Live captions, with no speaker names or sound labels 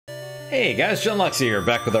Hey guys, John Loxy here,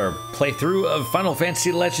 back with our playthrough of Final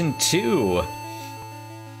Fantasy Legend 2.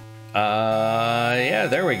 Yeah,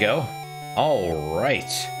 there we go.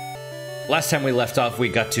 Alright. Last time we left off, we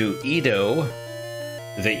got to Edo,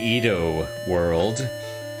 the Edo world.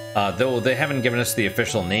 Though they haven't given us the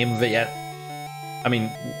official name of it yet. I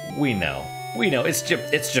mean, we know. It's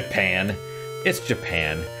Japan. It's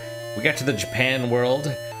Japan. We got to the Japan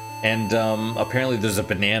world, and apparently there's a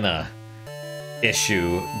banana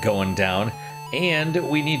issue going down, and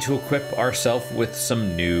we need to equip ourselves with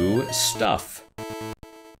some new stuff.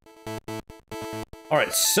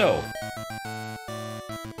 Alright, so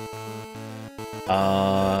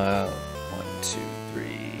 1, 2,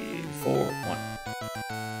 3, 4, 1.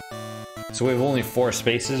 So we have only 4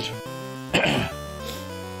 spaces.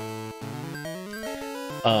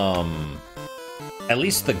 At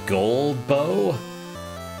least the gold bow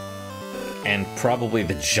and probably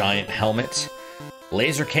the giant helmet.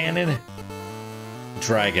 Laser cannon,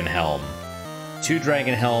 dragon helm. 2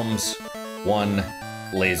 dragon helms, 1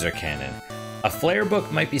 laser cannon. A flare book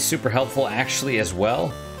might be super helpful actually as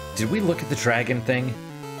well. Did we look at the dragon thing?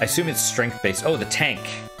 I assume it's strength based. Oh, the tank.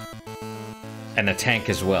 And a tank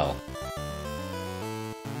as well.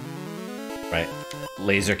 Right.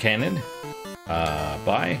 Laser cannon.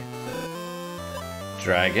 Buy.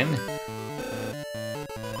 Dragon.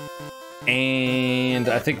 And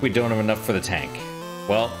I think we don't have enough for the tank.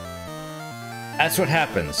 Well, that's what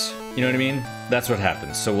happens. You know what I mean? That's what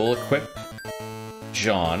happens. So we'll equip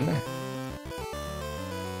John.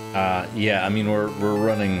 Yeah, I mean, we're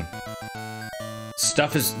running...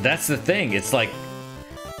 Stuff is... That's the thing. It's like...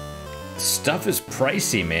 Stuff is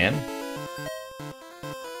pricey, man.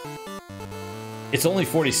 It's only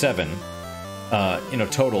 47, you know,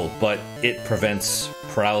 total, but it prevents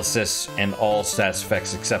paralysis and all status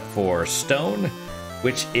effects except for stone,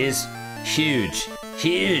 which is huge.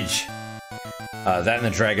 Huge! That and the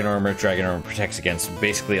dragon armor. Dragon armor protects against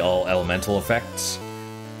basically all elemental effects.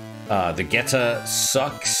 The Geta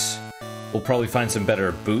sucks. We'll probably find some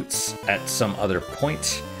better boots at some other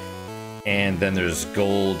point. And then there's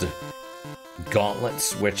gold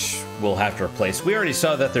gauntlets, which we'll have to replace. We already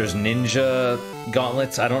saw that there's ninja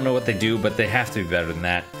gauntlets. I don't know what they do, but they have to be better than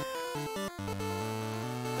that.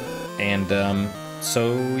 And,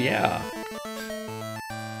 so, yeah.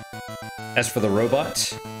 As for the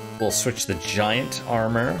robot, we'll switch the giant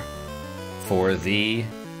armor for the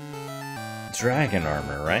dragon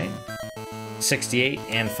armor, right? 68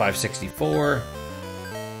 and 564.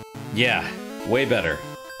 Yeah, way better.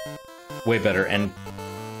 Way better, and...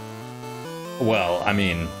 Well, I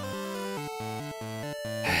mean...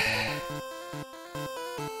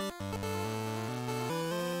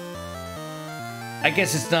 I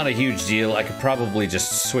guess it's not a huge deal. I could probably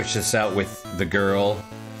just switch this out with the girl.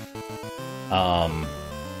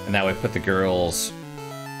 And that way put the girl's,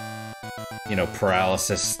 you know,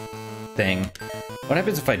 paralysis thing. What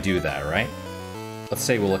happens if I do that, right? Let's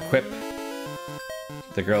say we'll equip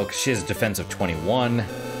the girl, because she has a defense of 21.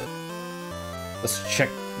 Let's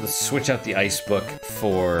switch out the ice book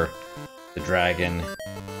for the dragon.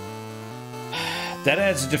 That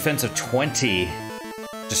adds a defense of 20.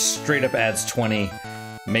 Just straight up adds 20.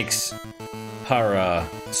 Makes para,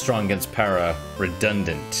 strong against para,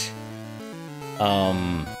 redundant.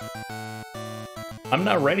 I'm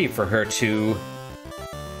not ready for her to...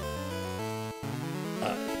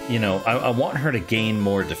 you know, I want her to gain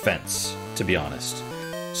more defense, to be honest.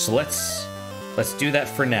 So let's do that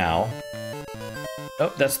for now.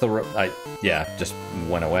 Oh, that's the... yeah, just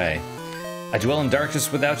went away. I dwell in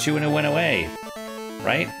darkness without you and it went away.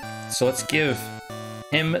 Right? So let's give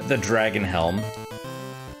him the dragon helm,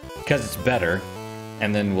 because it's better.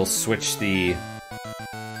 And then we'll switch the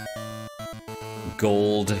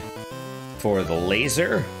gold for the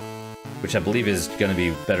laser, which I believe is going to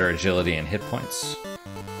be better agility and hit points.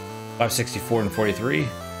 564 and 43.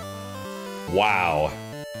 Wow.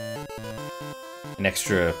 An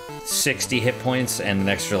extra 60 hit points and an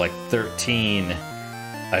extra like 13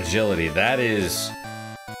 agility. That is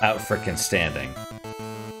out frickin' standing.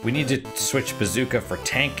 We need to switch bazooka for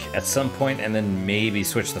tank at some point, and then maybe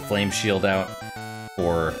switch the flame shield out.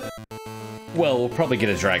 Or, well, we'll probably get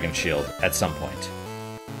a dragon shield at some point.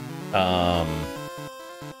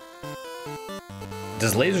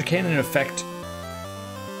 Does laser cannon affect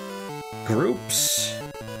groups?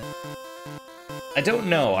 I don't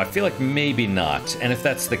know. I feel like maybe not. And if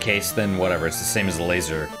that's the case, then whatever. It's the same as a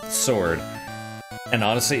laser sword. And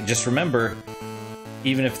honestly, just remember,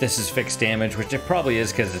 even if this is fixed damage, which it probably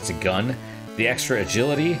is because it's a gun, the extra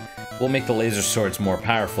agility will make the laser swords more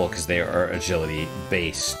powerful because they are agility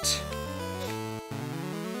based.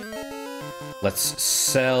 Let's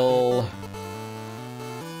sell...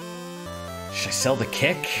 Should I sell the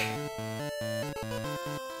kick?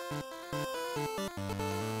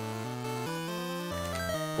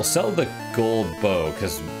 We'll sell the gold bow,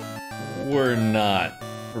 because we're not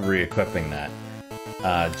re-equipping that.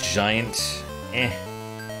 Giant,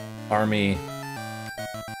 army.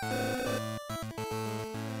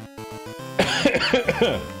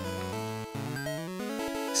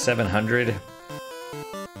 700.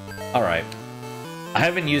 All right. I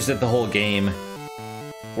haven't used it the whole game.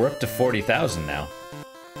 We're up to 40,000 now.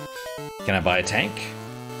 Can I buy a tank?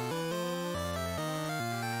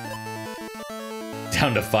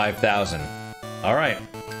 Down to 5,000. All right.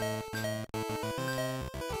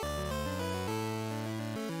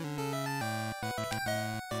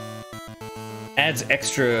 Adds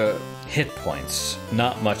extra hit points.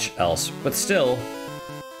 Not much else, but still,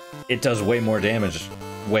 it does way more damage.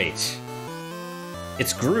 Wait.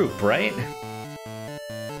 It's group, right?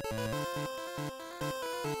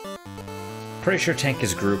 Pretty sure tank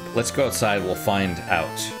is group. Let's go outside, we'll find out.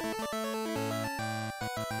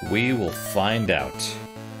 We will find out.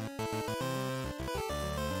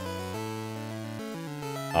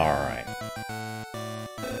 Alright.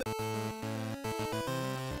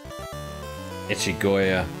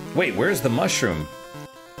 Ichigoya. Wait, where's the mushroom?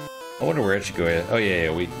 I wonder where Ichigoya... Oh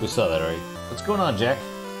yeah, we saw that already. What's going on, Jack?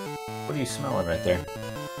 What are you smelling right there?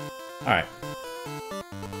 Alright.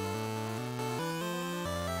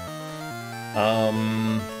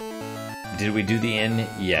 Did we do the inn?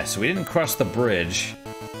 Yes. We didn't cross the bridge.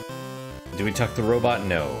 Did we talk to the robot?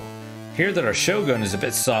 No. Hear that our Shogun is a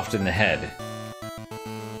bit soft in the head.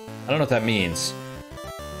 I don't know what that means.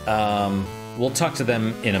 We'll talk to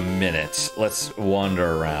them in a minute. Let's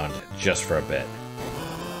wander around just for a bit.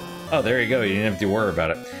 Oh, there you go. You didn't have to worry about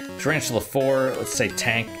it. Tarantula 4, let's say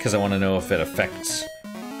tank, because I want to know if it affects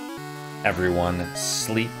everyone.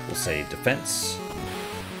 Sleep, we'll say defense.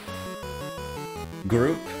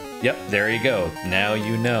 Group, yep, there you go. Now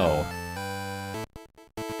you know.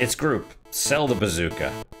 It's group. Sell the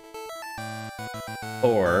bazooka.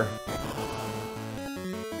 Or...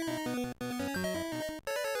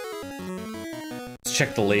 let's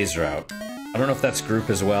check the laser out. I don't know if that's group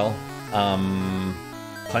as well.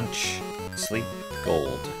 Punch, sleep,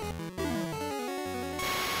 gold.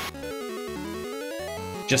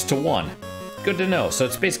 Just to 1. Good to know. So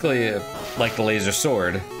it's basically like the laser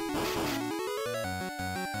sword.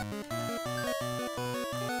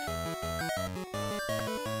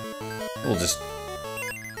 We'll just...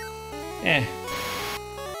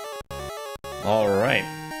 Alright.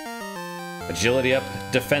 Agility up,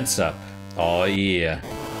 defense up. Oh yeah.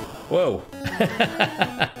 Whoa.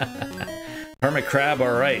 Hermit crab,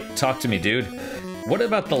 alright. Talk to me, dude. What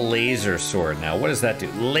about the laser sword now? What does that do?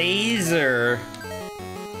 Laser!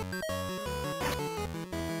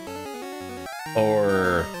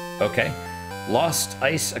 Or... okay. Lost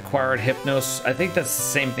ice, acquired hypnos. I think that's the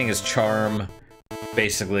same thing as charm.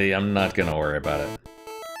 Basically, I'm not gonna worry about it.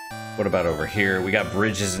 What about over here? We got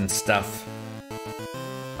bridges and stuff.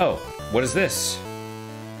 Oh, what is this?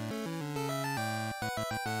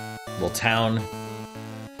 Little town.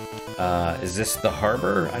 Is this the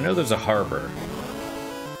harbor? I know there's a harbor.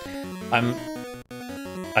 I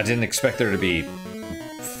didn't expect there to be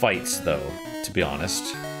fights, though, to be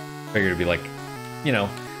honest. Figured it'd be like, you know,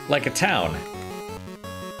 like a town.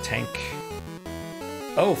 Tank.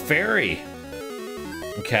 Oh, ferry!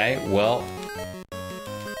 Okay, well...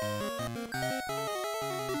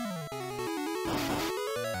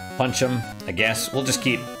 punch him, I guess. We'll just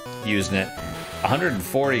keep using it.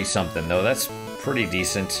 140 something, though. That's pretty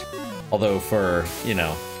decent. Although for, you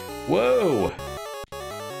know... whoa!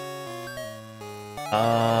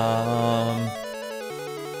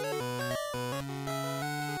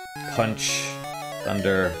 Punch,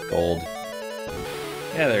 thunder, gold.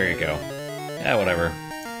 Yeah, there you go. Yeah, whatever.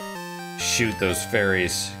 Shoot those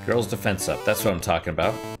fairies. Girls' defense up. That's what I'm talking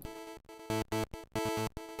about.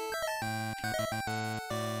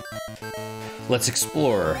 Let's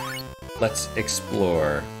explore. Let's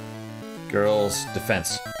explore. Girls'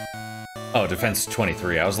 defense. Oh, defense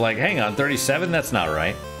 23. I was like, hang on, 37? That's not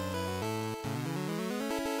right.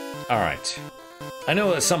 Alright. I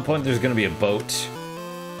know at some point there's gonna be a boat.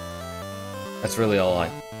 That's really all I...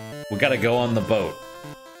 we gotta go on the boat.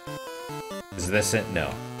 Is this it?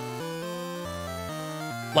 No.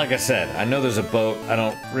 Like I said, I know there's a boat. I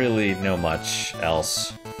don't really know much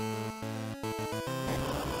else.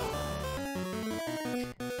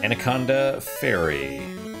 Anaconda Ferry.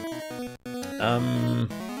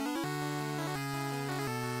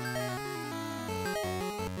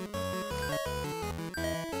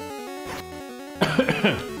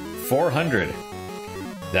 400.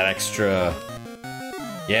 That extra...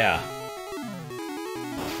 Yeah.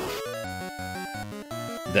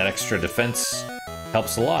 That extra defense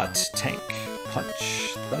helps a lot. Tank,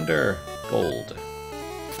 punch, thunder, gold.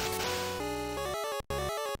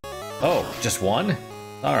 Oh, just one?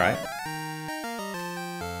 Alright.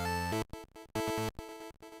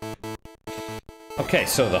 Okay,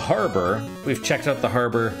 so the harbor. We've checked out the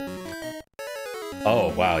harbor.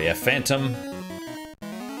 Oh, wow, yeah. Phantom,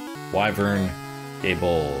 Wyvern,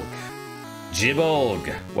 Gabolg,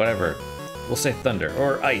 Jibolg, whatever. We'll say thunder.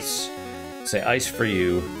 Or ice. Say ice for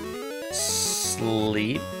you.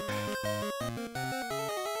 Sleep.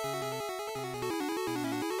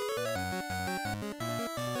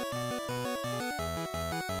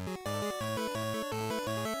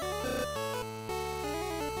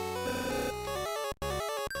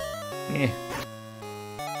 Eh.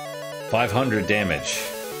 500 damage.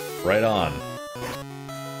 Right on.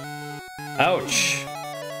 Ouch.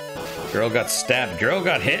 Girl got stabbed. Girl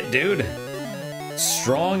got hit, dude.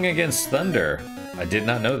 Strong against thunder. I did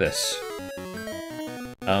not know this.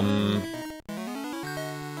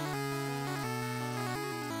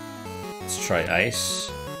 Let's try ice.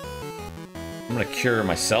 I'm gonna cure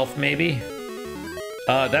myself, maybe?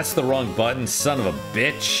 That's the wrong button, son of a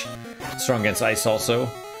bitch. Strong against ice also.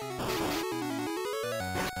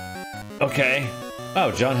 Okay.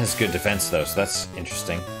 Oh, John has good defense though, so that's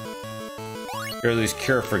interesting. Girlie's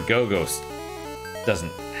cure for Go-Ghost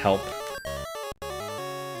doesn't help.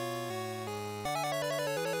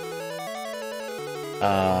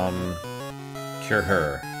 Cure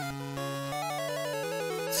her.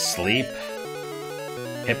 Sleep?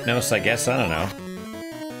 Hypnos, I guess? I don't know.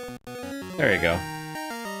 There you go.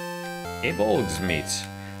 Gabolg's meat.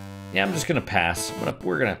 Yeah, I'm just gonna pass.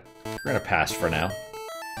 We're gonna pass for now.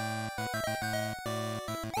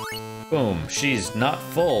 Boom. She's not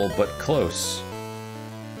full, but close.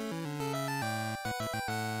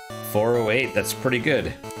 408, that's pretty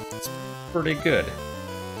good. That's pretty good.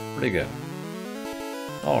 Pretty good.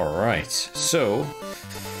 Alright, so...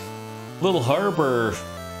 Little harbor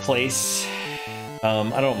place.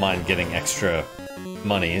 I don't mind getting extra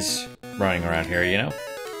monies running around here, you know?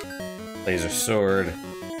 Laser sword.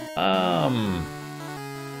 We'll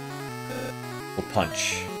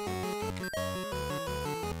punch.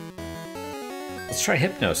 Let's try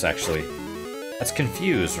Hypnos, actually. That's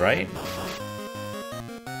confused, right?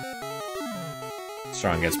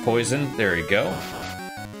 Strong against poison. There you go.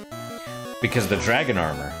 Because of the dragon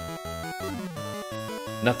armor.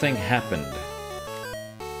 Nothing happened.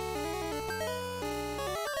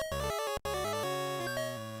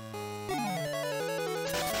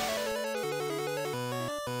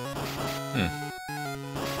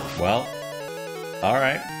 Well,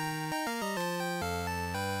 alright.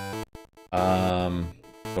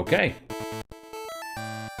 Okay.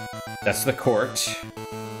 That's the court.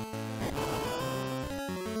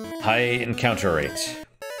 High encounter rate.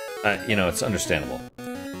 You know, it's understandable.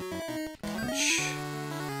 Punch.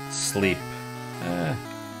 Sleep.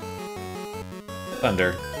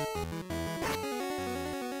 Thunder.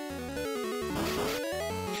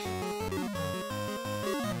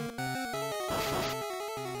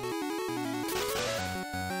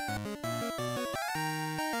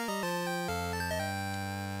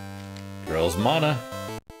 Girl's mana.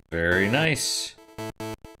 Very nice.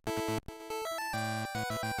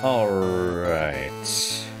 Alright.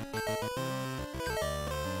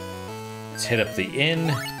 Let's hit up the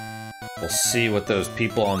inn. We'll see what those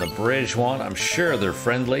people on the bridge want. I'm sure they're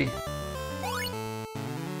friendly.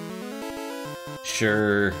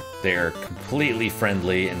 Sure, they're completely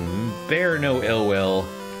friendly and bear no ill will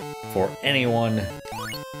for anyone.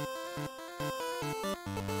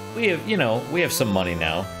 We have, you know, we have some money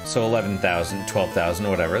now. So 11,000, 12,000,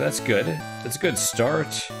 whatever. That's good. That's a good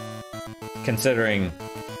start. Considering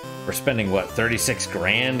we're spending, what, 36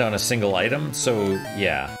 grand on a single item? So,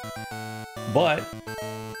 yeah. But,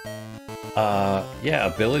 yeah,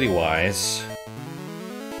 ability-wise,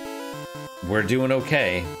 we're doing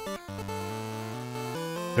okay.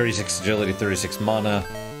 36 agility, 36 mana.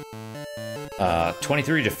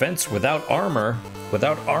 23 defense without armor.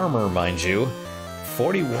 Without armor, mind you.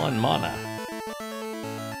 41 mana.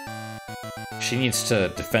 She needs to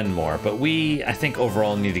defend more, but we, I think,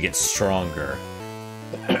 overall need to get stronger.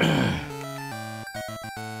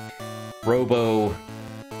 Robo.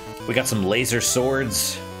 We got some laser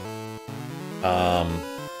swords. And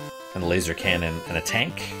a laser cannon and a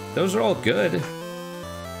tank. Those are all good.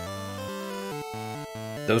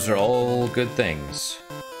 Those are all good things.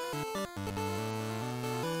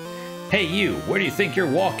 Hey you, where do you think you're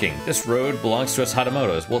walking? This road belongs to us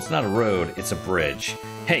Hatamotos. Well, it's not a road, it's a bridge.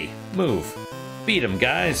 Hey, move. Beat him,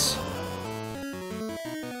 guys.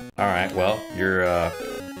 Alright, well, you're,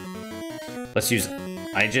 let's use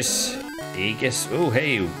Aegis. Oh,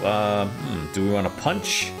 hey, do we want to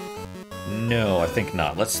punch? No, I think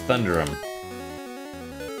not. Let's thunder him.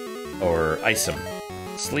 Or ice him.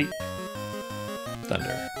 Sleep.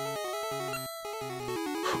 Thunder.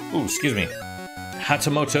 Ooh, excuse me.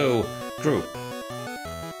 Hatamoto group.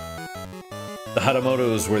 The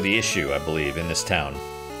Hatamotos were the issue, I believe, in this town.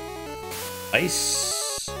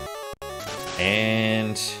 Ice.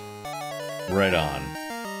 And right on.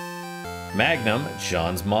 Magnum,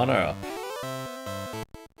 John's mana up.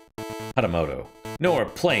 Hatamoto. No more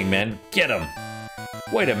playing, men. Get him!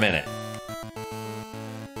 Wait a minute.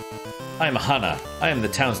 I am Hana. I am the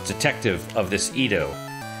town's detective of this Edo.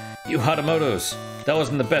 You Hatamotos, that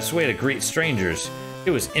wasn't the best way to greet strangers.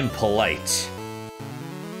 It was impolite.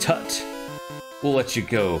 Tut. We'll let you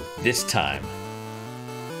go this time.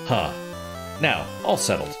 Huh. Now, all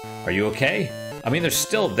settled. Are you okay? I mean, they're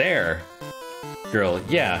still there. Girl,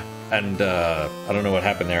 yeah. And, I don't know what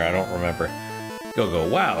happened there. I don't remember. Go.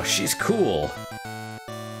 Wow, she's cool.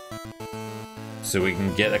 So we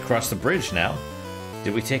can get across the bridge now.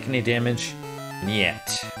 Did we take any damage?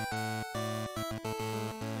 Yet.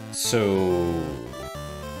 So...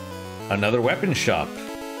 another weapon shop.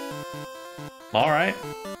 Alright.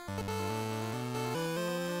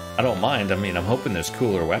 I don't mind. I mean, I'm hoping there's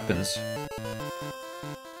cooler weapons.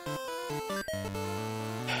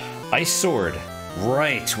 Ice sword.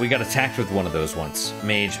 Right, we got attacked with one of those once.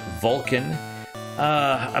 Mage Vulcan.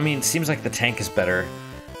 I mean, seems like the tank is better.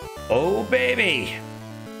 Oh, baby!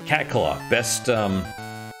 Cat Claw. Best,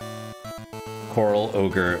 Coral,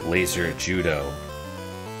 Ogre, Laser, Judo.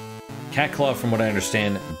 Cat Claw, from what I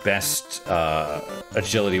understand, best,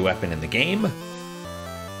 agility weapon in the game.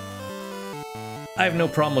 I have no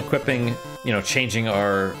problem equipping, you know, changing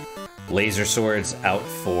our laser swords out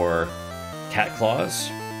for Cat Claws.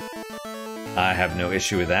 I have no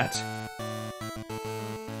issue with that.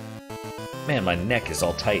 Man, my neck is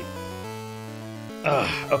all tight.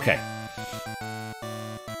 Ugh, okay.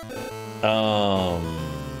 Oh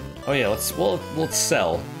yeah, let's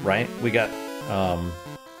sell, right? We got the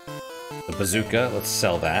bazooka, let's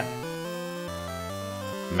sell that.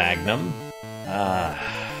 Magnum.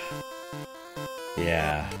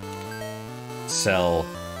 Yeah. Sell.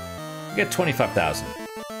 We got 25,000.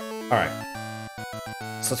 Alright.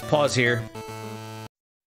 So let's pause here.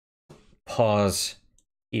 Pause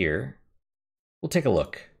here. We'll take a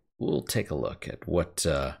look. We'll take a look at what,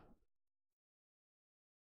 Alright,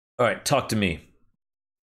 talk to me.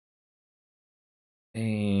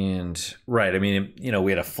 And, right, I mean, you know,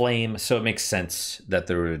 we had a flame, so it makes sense that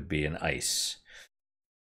there would be an ice.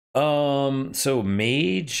 So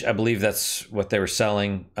mage, I believe that's what they were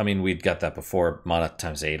selling. I mean, we'd got that before. Mana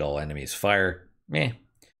times 8, all enemies fire. Meh.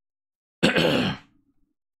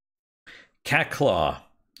 Cat Claw.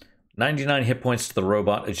 99 hit points to the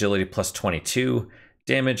robot, agility plus 22.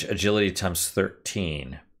 Damage, agility times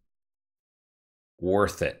 13.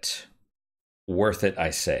 Worth it. Worth it, I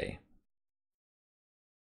say.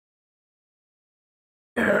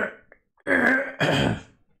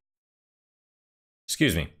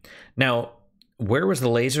 Excuse me. Now, where was the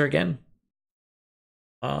laser again?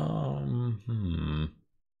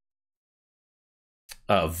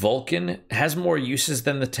 Vulcan has more uses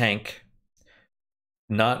than the tank.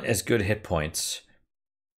 Not as good hit points.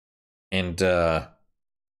 And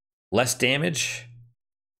less damage.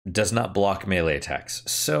 Does not block melee attacks.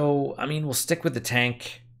 So, I mean, we'll stick with the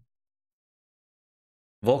tank.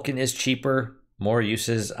 Vulcan is cheaper. More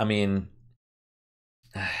uses. I mean,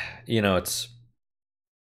 you know, it's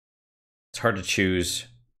hard to choose.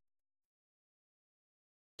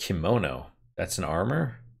 Kimono. That's an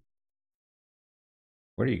armor?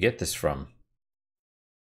 Where do you get this from?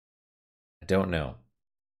 I don't know.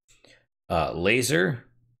 Laser.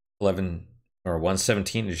 11 or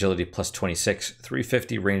 117 agility plus 26.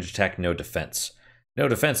 350 range attack, no defense. No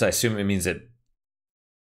defense, I assume it means it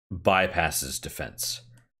bypasses defense.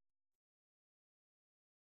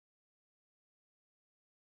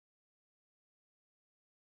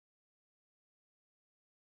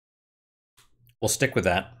 We'll stick with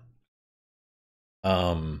that.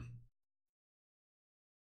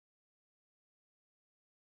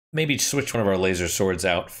 Maybe switch one of our laser swords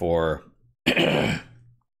out for the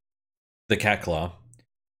Cat Claw.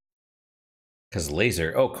 Because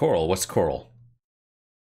laser... Oh, Coral. What's Coral?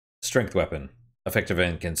 Strength weapon. Effective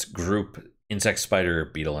against group, insect, spider,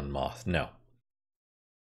 beetle, and moth. No.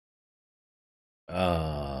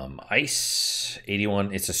 Ice.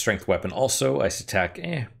 81. It's a strength weapon also. Ice attack.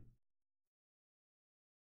 Eh.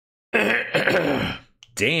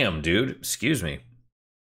 damn, dude. Excuse me.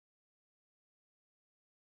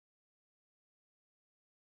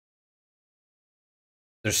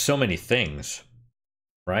 There's so many things,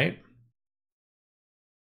 right?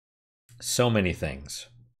 So many things.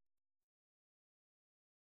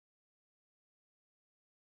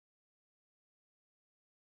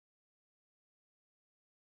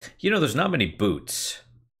 You know, there's not many boots.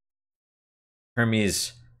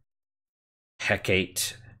 Hermes,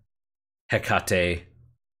 Hecate, Hecate,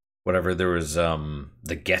 whatever. There was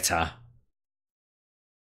the Geta.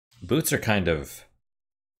 Boots are kind of,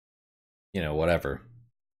 you know, whatever,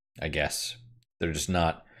 I guess. They're just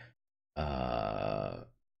not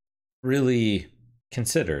really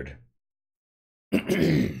considered. All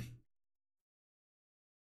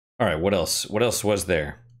right, what else? What else was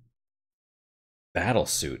there? Battle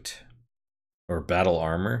suit or battle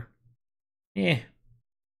armor? Yeah.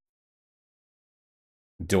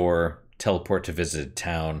 Door, teleport to visit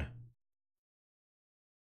town.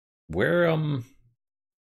 Where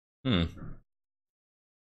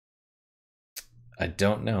I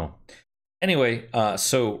don't know. Anyway,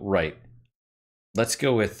 so right. Let's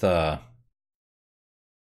go with oh,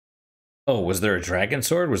 was there a dragon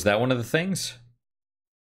sword? Was that one of the things?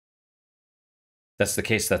 That's the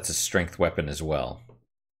case, that's a strength weapon as well.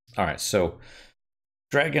 All right, so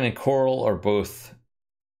dragon and coral are both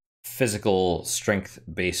physical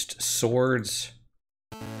strength-based swords.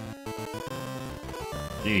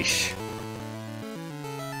 Yeesh.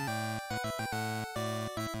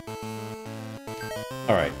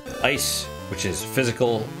 All right, ice, which is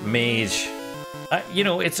physical, mage. You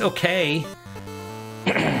know, it's okay.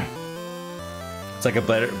 It's like a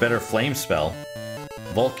better flame spell.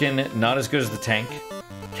 Vulcan, not as good as the tank.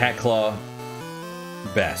 Cat Claw,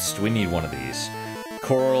 best. We need one of these.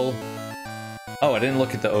 Coral. Oh, I didn't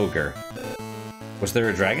look at the ogre. Was there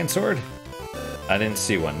a dragon sword? I didn't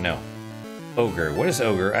see one, no. Ogre, what is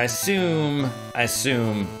ogre? I assume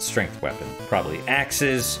strength weapon. Probably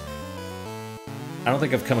axes. I don't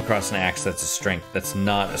think I've come across an axe that's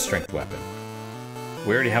not a strength weapon.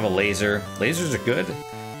 We already have a laser. Lasers are good.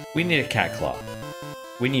 We need a cat claw.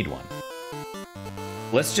 We need one.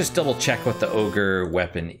 Let's just double check what the ogre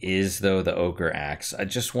weapon is, though, the ogre axe. I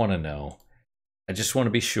just want to know. I just want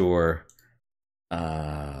to be sure.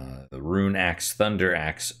 The rune axe, thunder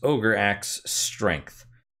axe, ogre axe, strength.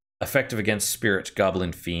 Effective against spirit,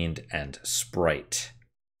 goblin, fiend, and sprite.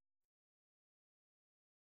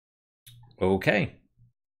 Okay.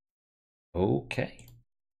 Okay.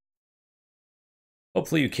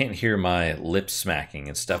 Hopefully you can't hear my lip smacking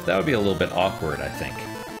and stuff. That would be a little bit awkward, I think.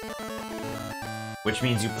 Which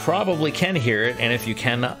means you probably can hear it, and if you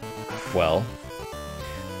cannot, well,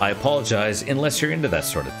 I apologize, unless you're into that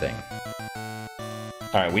sort of thing.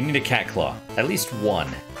 Alright, we need a cat claw. At least one.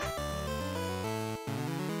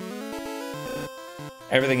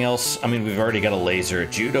 Everything else, I mean, we've already got a laser.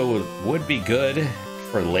 Judo would be good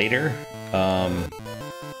for later.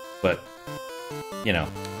 But, you know.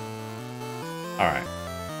 Alright.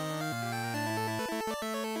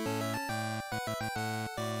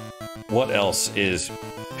 What else is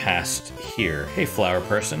past here? Hey, flower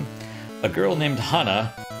person. A girl named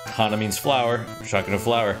Hana, Hana means flower, we're talking to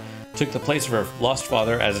flower, took the place of her lost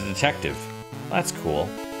father as a detective. That's cool.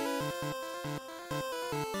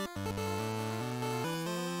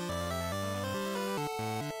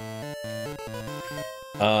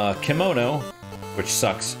 Kimono, which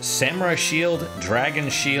sucks. Samurai shield, dragon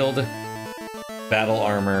shield, battle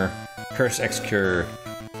armor, curse X-Cure.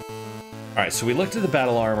 Alright, so we looked at the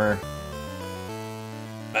battle armor.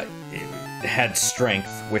 It had strength,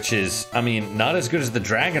 which is, I mean, not as good as the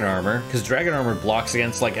dragon armor, because dragon armor blocks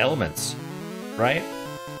against, like, elements, right?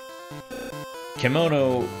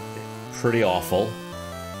 Kimono, pretty awful.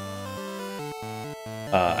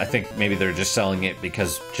 I think maybe they're just selling it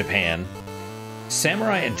because Japan.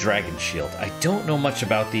 Samurai and Dragon Shield. I don't know much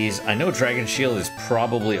about these. I know Dragon Shield is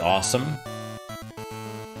probably awesome.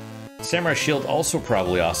 Samurai Shield also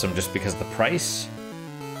probably awesome just because of the price.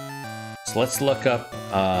 So let's look up,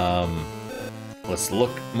 let's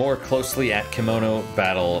look more closely at Kimono,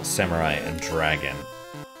 Battle, Samurai, and Dragon.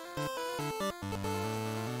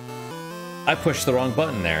 I pushed the wrong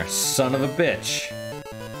button there, son of a bitch.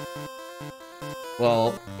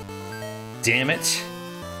 Well, damn it.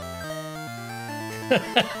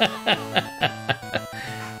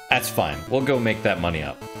 That's fine. We'll go make that money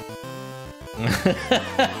up.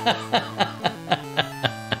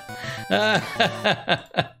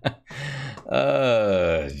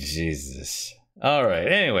 Oh, Jesus. All right.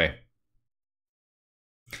 Anyway.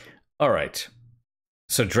 All right.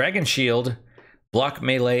 So Dragon Shield, Block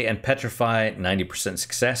melee and petrify, 90%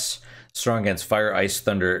 success. Strong against fire, ice,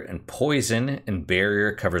 thunder, and poison, and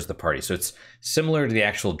barrier covers the party. So it's similar to the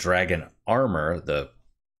actual dragon armor, the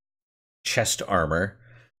chest armor.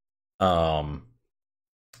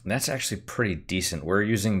 That's actually pretty decent. We're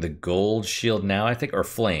using the gold shield now, I think, or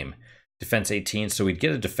flame. Defense 18, so we'd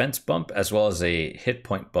get a defense bump as well as a hit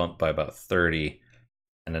point bump by about 30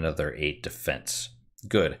 and another 8 defense.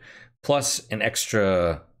 Good. Plus an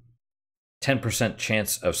extra 10%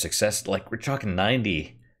 chance of success. Like, we're talking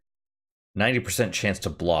 90% chance to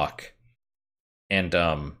block. And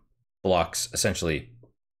blocks essentially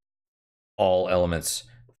all elements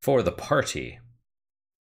for the party.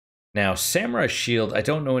 Now, Samurai Shield, I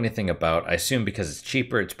don't know anything about. I assume because it's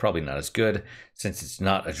cheaper, it's probably not as good. Since it's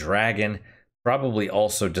not a dragon, probably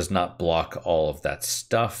also does not block all of that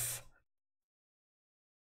stuff.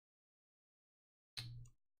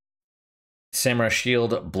 Samurai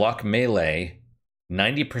Shield, block melee,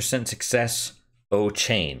 90% success, O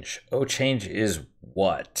change. O change is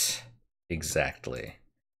what exactly?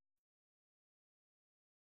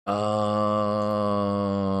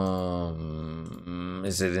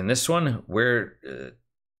 Is it in this one? Where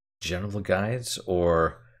general guides,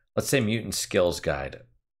 or let's say mutant skills guide.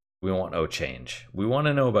 We want O change. We want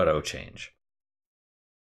to know about O change.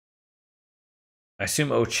 I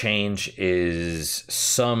assume O change is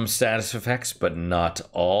some status effects, but not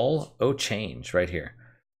all. O change right here.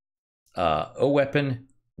 O weapon.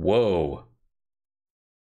 Whoa.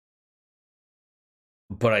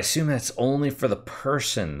 But I assume that's only for the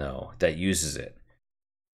person though that uses it.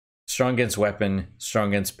 Strong against weapon, strong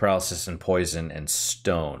against paralysis and poison and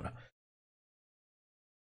stone.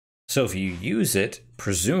 So if you use it,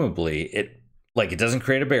 presumably it doesn't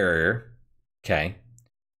create a barrier. Okay.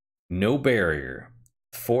 No barrier.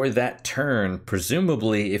 For that turn,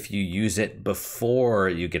 presumably if you use it before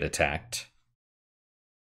you get attacked.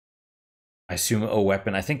 I assume a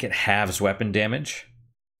weapon, I think it halves weapon damage.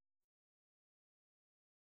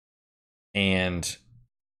 And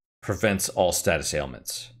prevents all status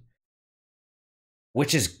ailments.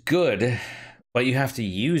 Which is good, but you have to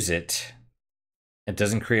use it. It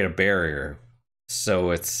doesn't create a barrier.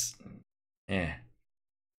 So it's I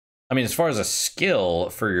mean, as far as a skill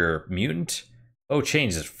for your mutant, O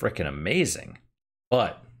change is freaking amazing.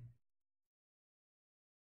 But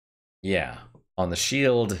yeah, on the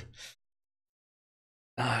shield,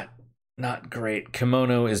 not great.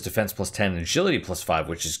 Kimono is defense plus 10 and agility plus 5,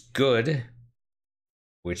 which is good.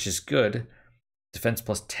 Defense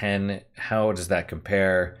plus 10, how does that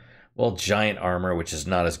compare? Well, giant armor, which is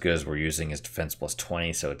not as good as we're using, is defense plus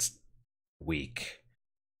 20, so it's weak.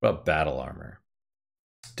 What about battle armor?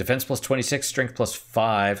 Defense plus 26, strength plus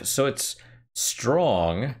 5, so it's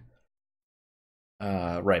strong.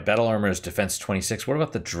 Right, battle armor is defense 26. What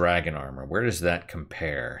about the dragon armor? Where does that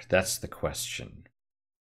compare? That's the question.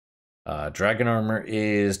 Dragon armor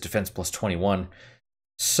is defense plus 21.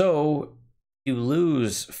 So you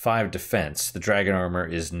lose 5 defense. The dragon armor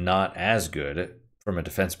is not as good from a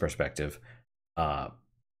defense perspective.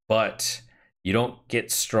 But you don't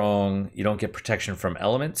get strong, you don't get protection from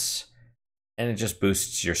elements, and it just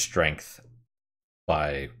boosts your strength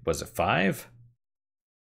by, was it 5?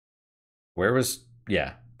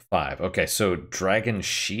 Yeah, 5. Okay, so Dragon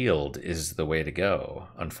Shield is the way to go,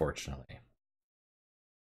 unfortunately.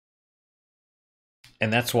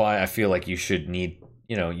 And that's why I feel like you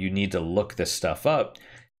need to look this stuff up.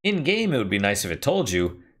 In game, it would be nice if it told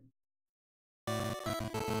you,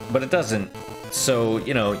 but it doesn't. So,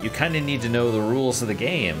 you kind of need to know the rules of the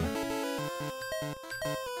game.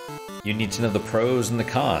 You need to know the pros and the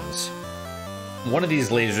cons. One of these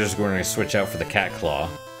lasers we're going to switch out for the cat claw.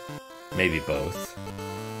 Maybe both.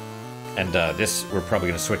 And this we're probably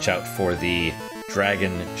going to switch out for the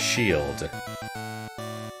dragon shield.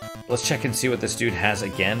 Let's check and see what this dude has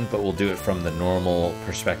again, but we'll do it from the normal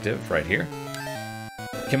perspective right here.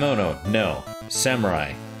 Kimono, no.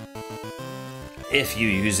 Samurai. If you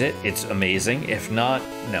use it, it's amazing. If not,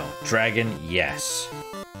 no. Dragon, yes.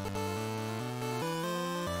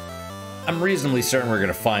 I'm reasonably certain we're going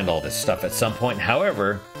to find all this stuff at some point.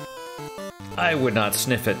 However, I would not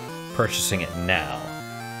sniff at purchasing it now.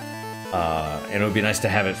 And it would be nice to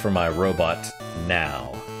have it for my robot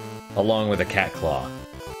now, along with a cat claw.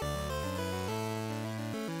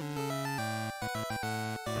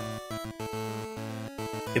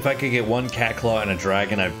 If I could get one cat claw and a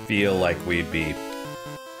dragon, I feel like we'd be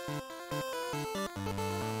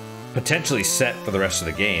potentially set for the rest of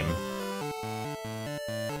the game.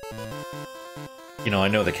 I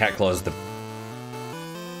know the cat claw is the...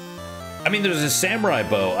 I mean, there's a samurai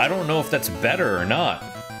bow. I don't know if that's better or not.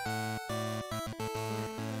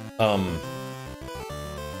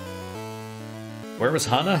 Where was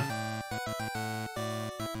Hana?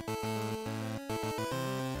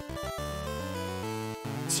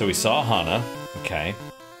 So we saw Hana. Okay.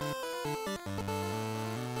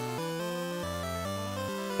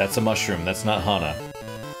 That's a mushroom. That's not Hana.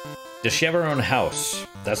 Does she have her own house?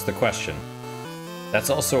 That's the question.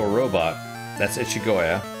 That's also a robot. That's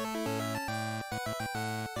Ichigoya.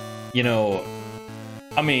 You know,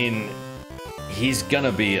 I mean, he's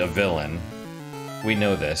gonna be a villain. We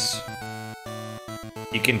know this.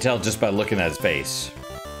 You can tell just by looking at his face.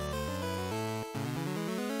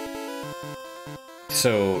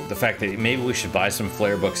 So, the fact that maybe we should buy some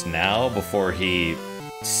flare books now before he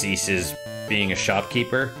ceases being a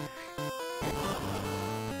shopkeeper.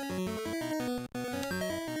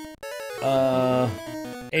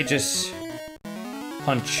 Aegis,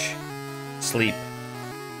 punch, sleep,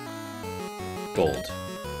 gold.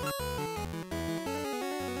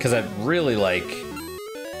 Because I'd really like...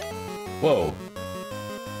 Whoa.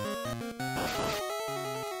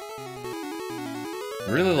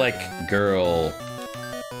 Really like girl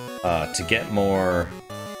to get more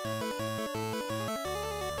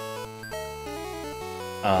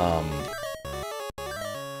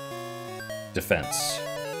defense.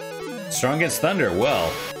 Strong against thunder.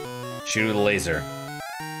 Well, shoot with a laser.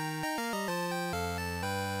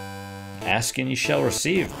 Ask and you shall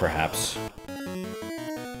receive, perhaps.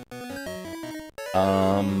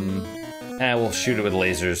 We'll shoot it with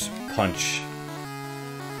lasers. Punch.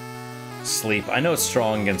 Sleep. I know it's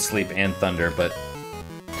strong against sleep and thunder, but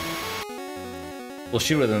we'll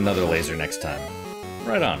shoot with another laser next time.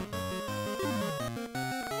 Right on.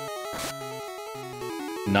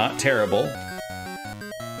 Not terrible.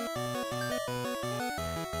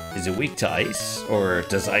 Is it weak to ice? Or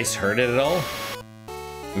does ice hurt it at all?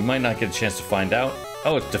 We might not get a chance to find out.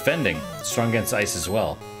 Oh, it's defending. Strong against ice as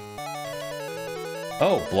well.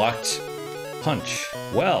 Oh, blocked punch.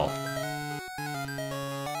 Well.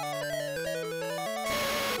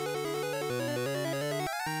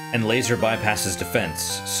 And laser bypasses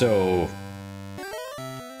defense, so...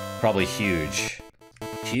 probably huge.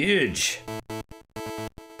 Huge!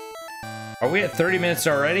 Are we at 30 minutes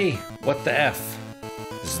already? What the F?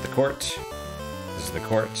 This is the court. This is the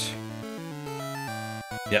court.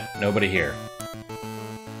 Yep, nobody here.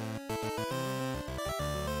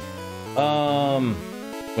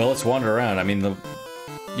 Well, let's wander around. I mean,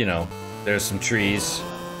 you know, there's some trees.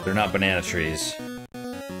 They're not banana trees.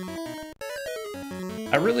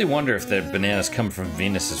 I really wonder if the bananas come from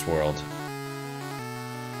Venus's world.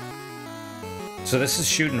 So this is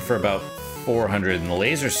shooting for about 400, and the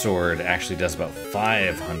laser sword actually does about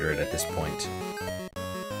 500 at this point.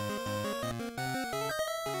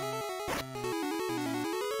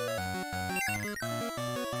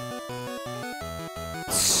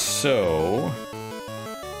 So...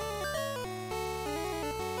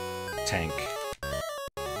 tank.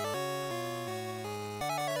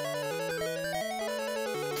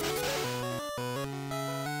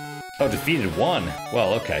 Oh, defeated one.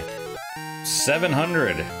 Well, okay.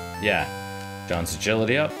 700. Yeah. John's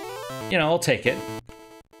agility up. You know, I'll take it.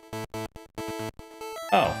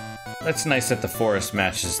 Oh, that's nice that the forest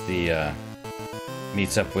matches the,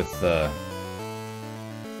 meets up with the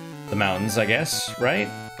mountains, I guess, right?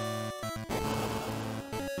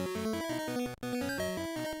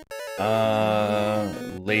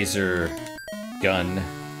 Laser gun.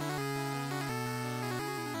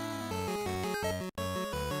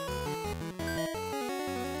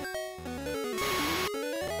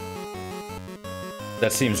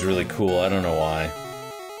 That seems really cool. I don't know why.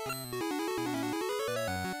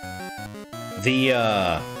 The,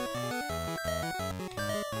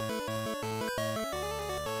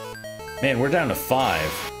 man, we're down to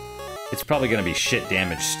 5. It's probably gonna be shit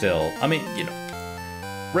damage still. I mean, you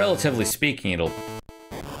know, relatively speaking, it'll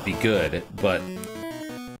be good, but...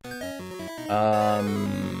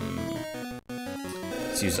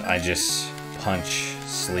 let's use Aegis, punch,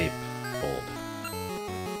 sleep, gold.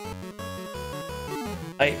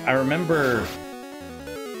 I remember,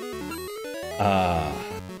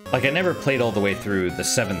 like I never played all the way through the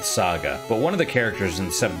 7th Saga, but one of the characters in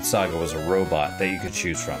the 7th Saga was a robot that you could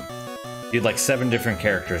choose from. You had like 7 different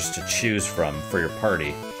characters to choose from for your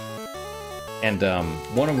party. And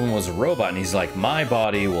one of them was a robot, and he's like, my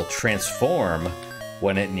body will transform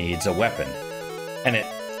when it needs a weapon. And it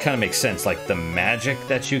kind of makes sense, like the magic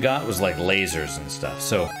that you got was like lasers and stuff,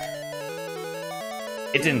 so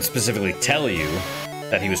it didn't specifically tell you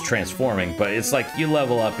that he was transforming, but it's like you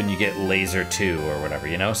level up and you get laser 2 or whatever,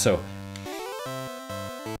 you know? So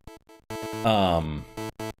and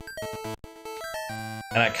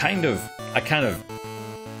I kind of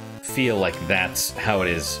feel like that's how it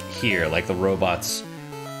is here. Like the robots,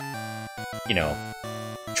 you know,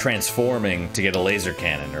 transforming to get a laser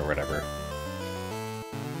cannon or whatever.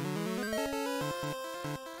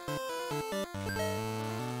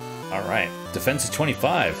 Alright, defense is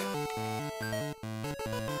 25.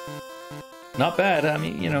 Not bad, I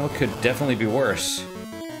mean, you know, it could definitely be worse.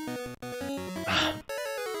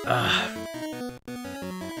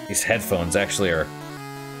 These headphones actually are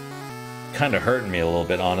kind of hurting me a little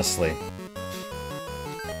bit, honestly.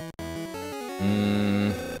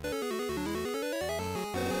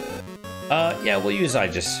 Yeah, we'll use I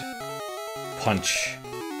just punch,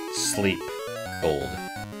 sleep, gold.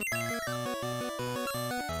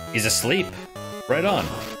 He's asleep. Right on.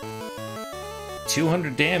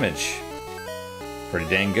 200 damage. Pretty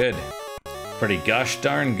dang good. Pretty gosh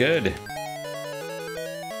darn good.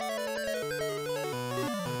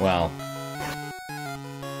 Wow.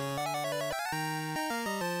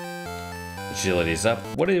 Agility's up.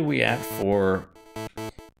 What are we at for?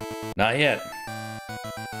 Not yet.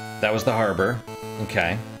 That was the harbor.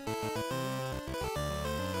 Okay.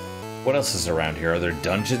 What else is around here? Are there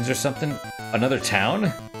dungeons or something? Another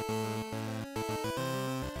town?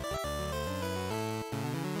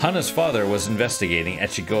 Hana's father was investigating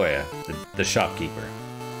Echigoya, the shopkeeper.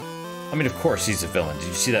 I mean, of course he's a villain. Did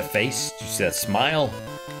you see that face? Did you see that smile?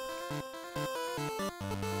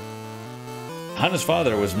 Hana's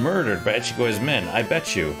father was murdered by Echigoya's men, I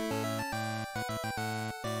bet you.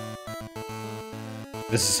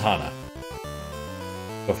 This is Hana.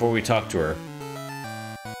 Before we talk to her,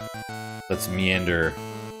 let's meander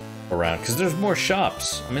around, because there's more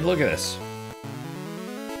shops. I mean, look at this.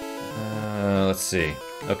 Let's see.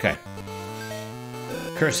 Okay.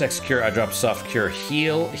 Curse, X Cure, I drop Soft Cure,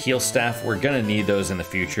 Heal Staff. We're gonna need those in the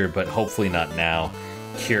future, but hopefully not now.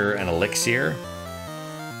 Cure and Elixir.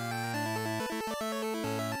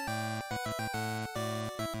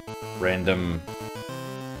 Random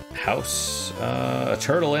house. A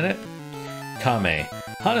turtle in it. Kame.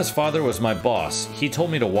 Hana's father was my boss. He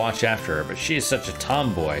told me to watch after her, but she is such a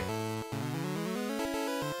tomboy.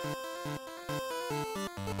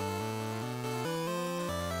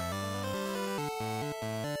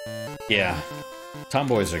 Yeah,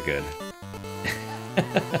 tomboys are good.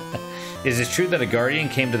 Is it true that a guardian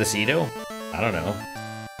came to this Edo? I don't know.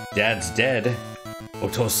 Dad's dead.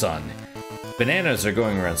 Otosan. Bananas are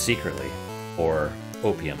going around secretly. Or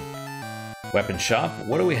opium. Weapon shop?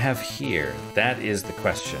 What do we have here? That is the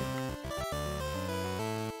question.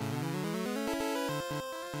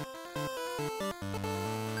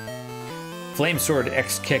 Flame Sword,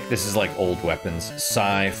 X-Kick, this is like old weapons.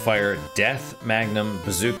 Psy, Fire, Death, Magnum,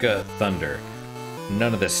 Bazooka, Thunder.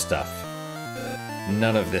 None of this stuff.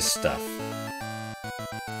 None of this stuff.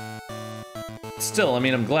 Still, I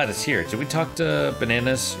mean, I'm glad it's here. Did we talk to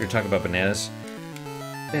Bananas? You're talking about Bananas?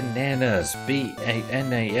 Bananas.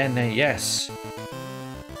 B-A-N-A-N-A-S.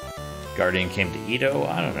 Guardian came to Edo?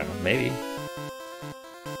 I don't know. Maybe.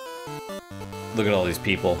 Look at all these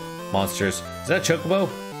people. Monsters. Is that a Chocobo?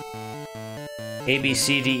 A, B,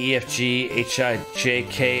 C, D, E, F, G, H, I, J,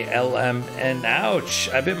 K, L, M, N. Ouch!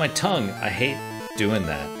 I bit my tongue. I hate doing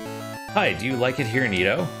that. Hi, do you like it here in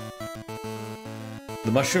Edo?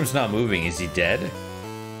 The mushroom's not moving. Is he dead?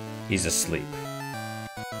 He's asleep.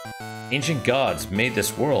 Ancient gods made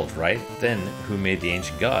this world, right? Then, who made the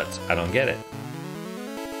ancient gods? I don't get it.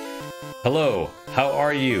 Hello, how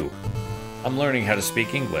are you? I'm learning how to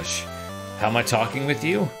speak English. How am I talking with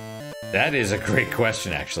you? That is a great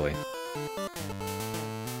question, actually.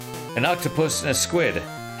 An octopus and a squid.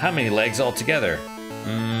 How many legs altogether?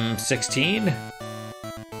 16?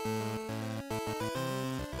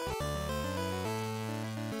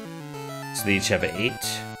 So they each have an 8.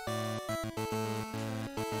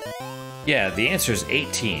 Yeah, the answer is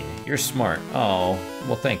 18. You're smart. Oh,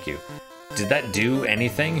 well, thank you. Did that do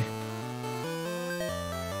anything?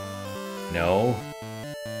 No.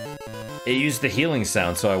 It used the healing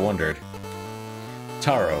sound, so I wondered.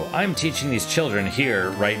 Taro, I'm teaching these children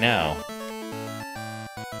here right now.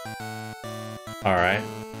 Alright.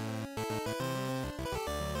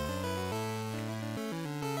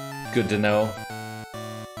 Good to know.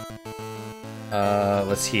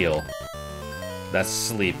 Let's heal. That's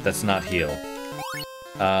sleep, that's not heal.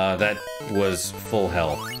 That was full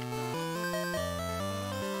health.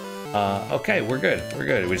 Okay, we're good, we're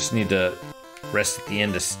good. We just need to rest at the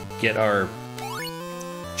end to get our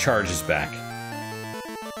charges back.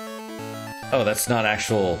 Oh, that's not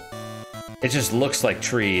actual... It just looks like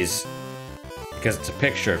trees, because it's a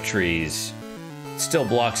picture of trees. It still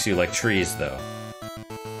blocks you like trees, though.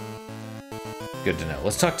 Good to know.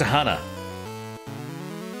 Let's talk to Hana.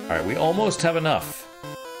 Alright, we almost have enough.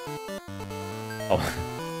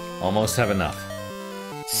 Oh, almost have enough.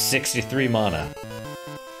 63 mana.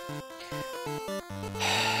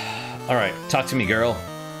 Alright, talk to me, girl.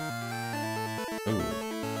 Ooh.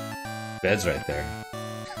 Bed's right there.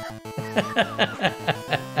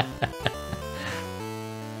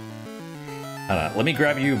 Let me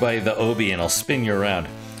grab you by the obi and I'll spin you around.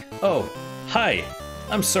 Oh, hi.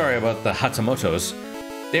 I'm sorry about the Hatamotos.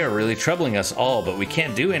 They are really troubling us all, but we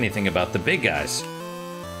can't do anything about the big guys.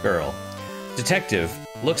 Girl. Detective.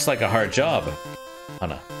 Looks like a hard job.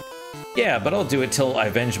 Hana. Yeah, but I'll do it till I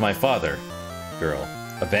avenge my father. Girl.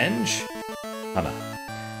 Avenge? Hana.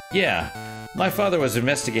 Yeah, my father was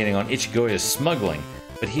investigating on Ichigoya's smuggling,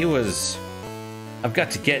 but he was... I've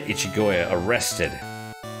got to get Ichigoya arrested.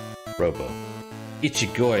 Robo.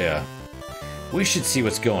 Ichigoya. We should see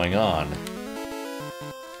what's going on.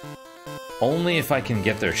 Only if I can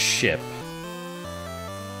get their ship.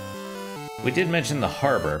 We did mention the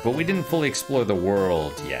harbor, but we didn't fully explore the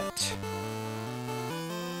world yet.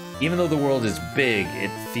 Even though the world is big,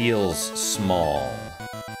 it feels small.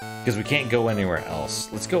 Because we can't go anywhere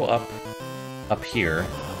else. Let's go up here.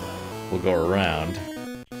 We'll go around.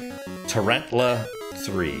 Tarantula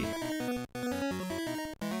 3.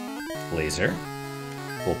 Laser.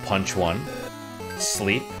 We'll punch one.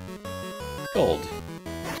 Sleep. Gold.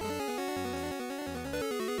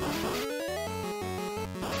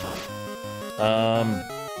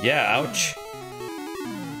 Yeah, ouch.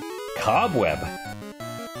 Cobweb.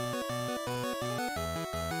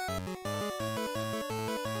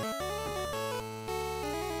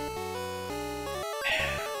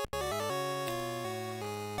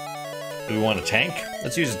 Do we want a tank?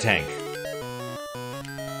 Let's use a tank.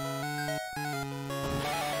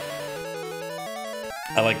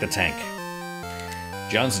 I like the tank.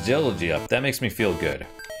 John's agility up. That makes me feel good.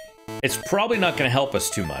 It's probably not going to help us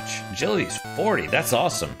too much. Agility's 40. That's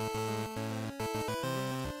awesome.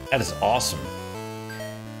 That is awesome.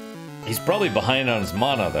 He's probably behind on his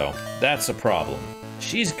mana, though. That's a problem.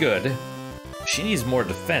 She's good. She needs more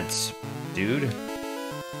defense, dude.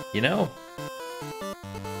 You know?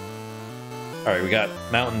 Alright, we got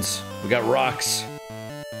mountains. We got rocks.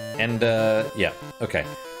 And, yeah. Okay.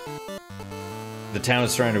 The town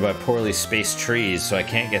is surrounded by poorly spaced trees, so I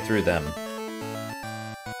can't get through them.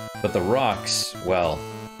 But the rocks, well...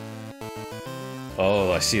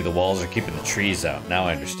 Oh, I see. The walls are keeping the trees out. Now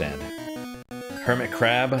I understand. Hermit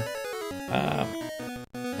crab?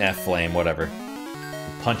 Flame, whatever.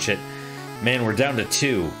 Punch it. Man, we're down to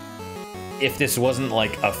 2. If this wasn't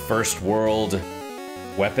like a first world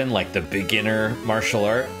weapon, like the beginner martial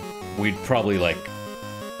art, we'd probably, like,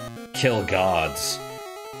 kill gods.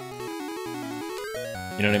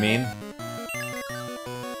 You know what I mean?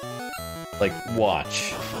 Like,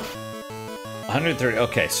 watch. 130,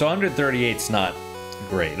 okay, so 138's not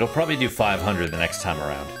great. It'll probably do 500 the next time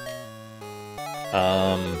around.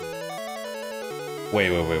 Wait.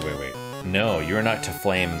 No, you're not to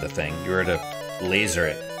flame the thing. You're to laser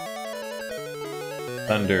it.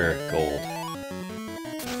 Thunder, gold.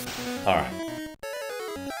 Alright.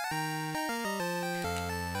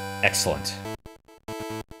 Excellent.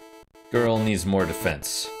 Girl needs more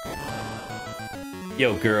defense.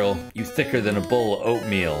 Yo, girl, you thicker than a bowl of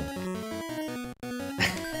oatmeal.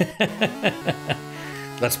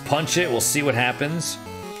 Let's punch it, we'll see what happens.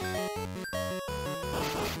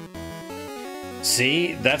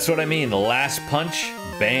 See? That's what I mean. The last punch,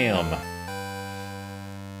 bam.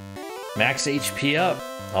 Max HP up.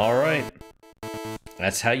 Alright.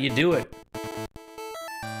 That's how you do it.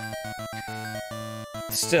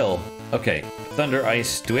 Still, okay. Thunder,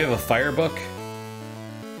 ice. Do we have a fire book?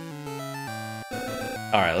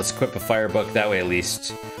 Alright, let's equip a fire book. That way at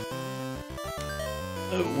least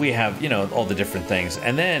we have, you know, all the different things.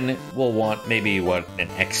 And then we'll want maybe, what, an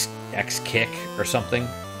X kick or something.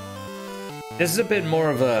 This is a bit more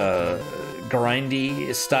of a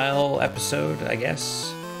grindy style episode, I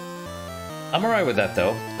guess. I'm alright with that,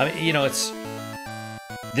 though. I mean, you know, it's...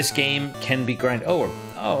 This game can be grind... Oh,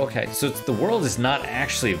 okay. So the world is not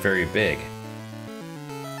actually very big.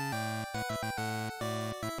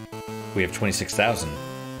 We have 26,000.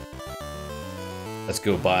 Let's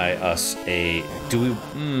go buy us a... Do we...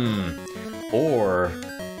 Or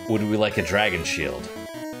would we like a dragon shield?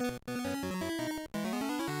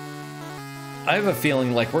 I have a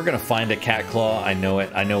feeling like we're going to find a cat claw. I know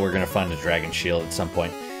it. I know we're going to find a dragon shield at some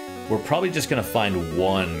point. We're probably just going to find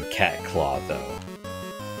one cat claw, though.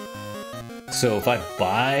 So if I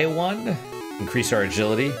buy one, increase our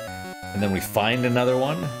agility, and then we find another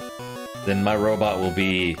one, then my robot will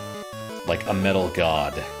be like a metal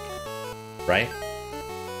god. Right?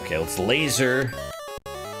 Okay, let's laser.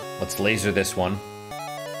 Let's laser this one.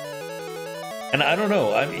 And I don't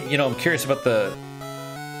know. I'm curious about the.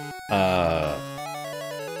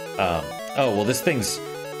 Oh well, this thing's.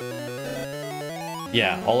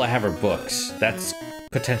 Yeah, all I have are books. That's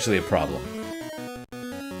potentially a problem.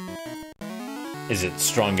 Is it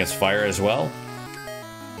strong against fire as well?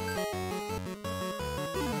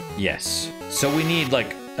 Yes. So we need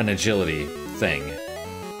like an agility thing.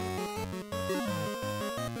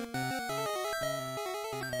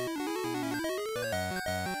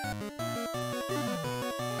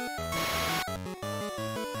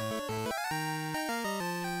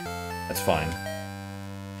 That's fine.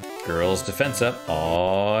 Girls defense up.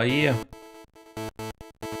 Aw, yeah.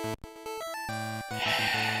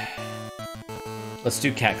 Let's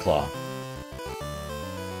do Cat Claw.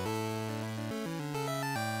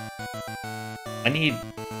 I need,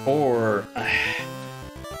 or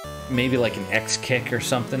maybe like an X kick or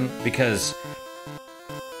something, because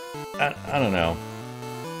I don't know.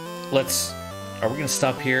 Are we gonna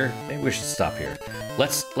stop here? Maybe we should stop here.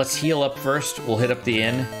 Let's heal up first. We'll hit up the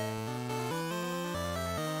inn.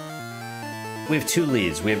 We have two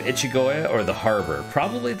leads. We have Ichigoya or the harbor.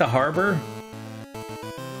 Probably the harbor,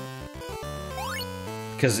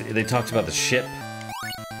 because they talked about the ship,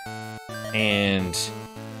 and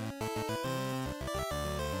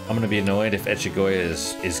I'm gonna be annoyed if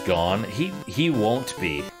Ichigoya is gone. He won't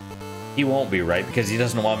be. He won't be, right? Because he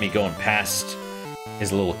doesn't want me going past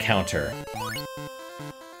his little counter.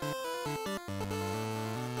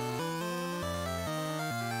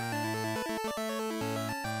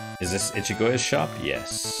 Is this Ichigoya's shop?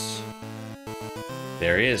 Yes.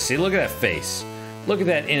 There he is. See, look at that face. Look at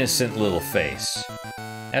that innocent little face.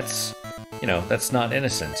 That's, that's not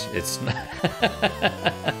innocent. It's not.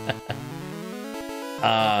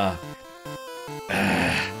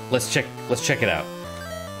 Let's check it out.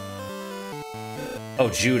 Oh,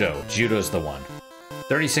 judo. Judo's the one.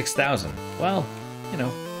 36,000. Well,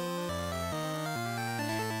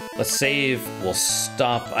 Let's save. We'll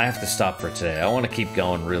stop. I have to stop for today. I want to keep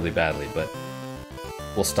going really badly, but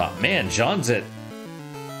we'll stop. Man, John's at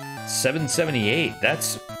 778.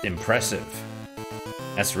 That's impressive.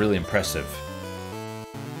 That's really impressive.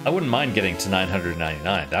 I wouldn't mind getting to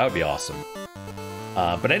 999. That would be awesome.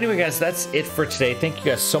 But anyway, guys, that's it for today. Thank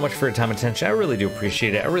you guys so much for your time and attention. I really do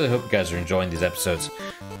appreciate it. I really hope you guys are enjoying these episodes.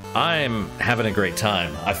 I'm having a great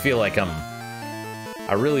time.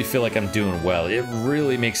 I really feel like I'm doing well. It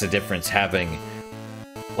really makes a difference having,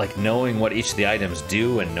 like, knowing what each of the items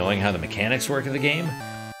do and knowing how the mechanics work in the game.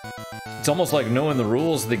 It's almost like knowing the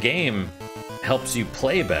rules of the game helps you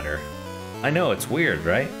play better. I know, it's weird,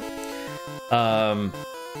 right?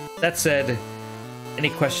 That said, any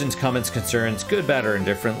questions, comments, concerns, good, bad, or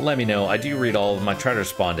indifferent, let me know. I do read all of them. I try to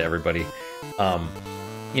respond to everybody.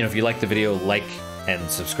 If you like the video, like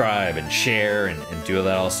and subscribe and share and do all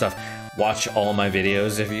that stuff. Watch all my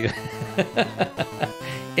videos if you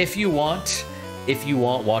if you want,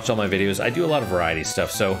 watch all my videos. I do a lot of variety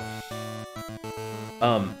stuff, so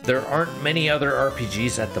there aren't many other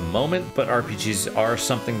RPGs at the moment, but RPGs are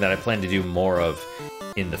something that I plan to do more of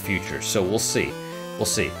in the future, so we'll see.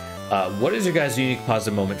 What is your guys' unique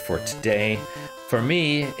positive moment for today? For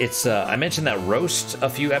me, it's I mentioned that roast a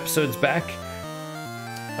few episodes back.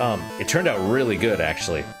 It turned out really good,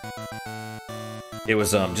 actually. It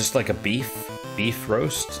was just like a beef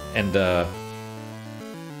roast, and I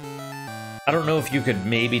don't know if you could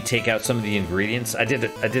maybe take out some of the ingredients. I did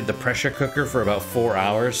the pressure cooker for about 4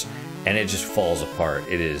 hours, and it just falls apart.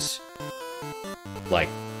 It is, like,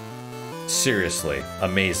 seriously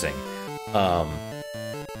amazing.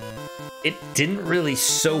 It didn't really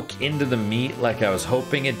soak into the meat like I was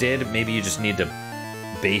hoping it did. Maybe you just need to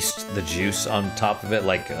baste the juice on top of it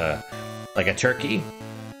like a turkey.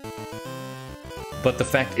 But the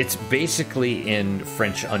fact, it's basically in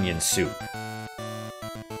French onion soup.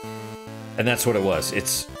 And that's what it was.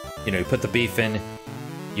 It's, you put the beef in,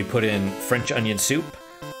 you put in French onion soup,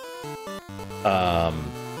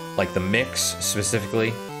 like the mix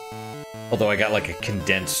specifically. Although I got like a can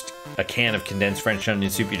of condensed French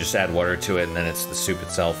onion soup, you just add water to it and then it's the soup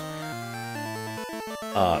itself.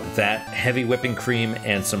 That heavy whipping cream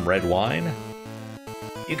and some red wine.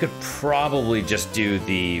 You could probably just do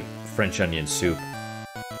the French onion soup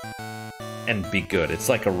and be good. It's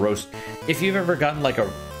like a roast. If you've ever gotten like a,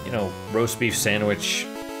 roast beef sandwich,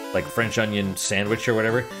 like French onion sandwich or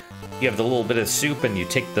whatever, you have the little bit of soup and you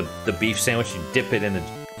take the beef sandwich, you dip it in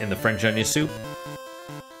the French onion soup.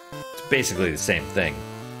 It's basically the same thing.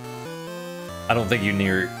 I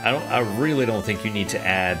really don't think you need to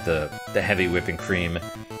add the heavy whipping cream.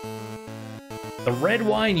 The red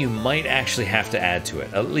wine you might actually have to add to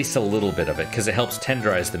it, at least a little bit of it, because it helps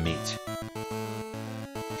tenderize the meat.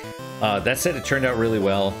 That said, it turned out really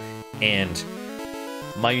well, and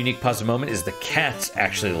my unique positive moment is the cats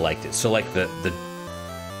actually liked it. So like the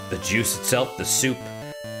juice itself, the soup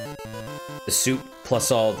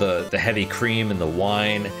plus all the heavy cream and the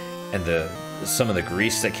wine and some of the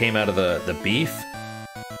grease that came out of the beef.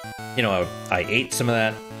 You know, I ate some of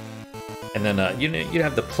that, and then you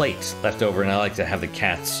have the plate left over, and I like to have the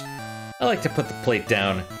cats. I like to put the plate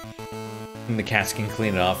down, and the cats can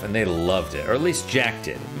clean it off, and they loved it, or at least Jack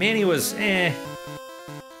did. Manny was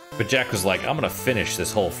but Jack was like, I'm gonna finish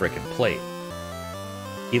this whole freaking plate.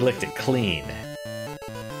 He licked it clean.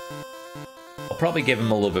 I'll probably give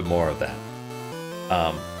him a little bit more of that.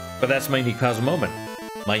 But that's my unique positive moment.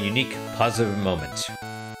 My unique positive moment.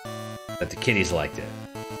 That the kitties liked it.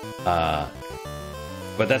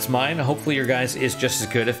 But that's mine. Hopefully your guys is just as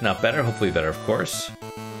good, if not better. Hopefully better, of course.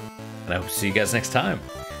 And I hope to see you guys next time.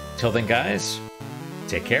 Till then, guys,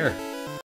 take care.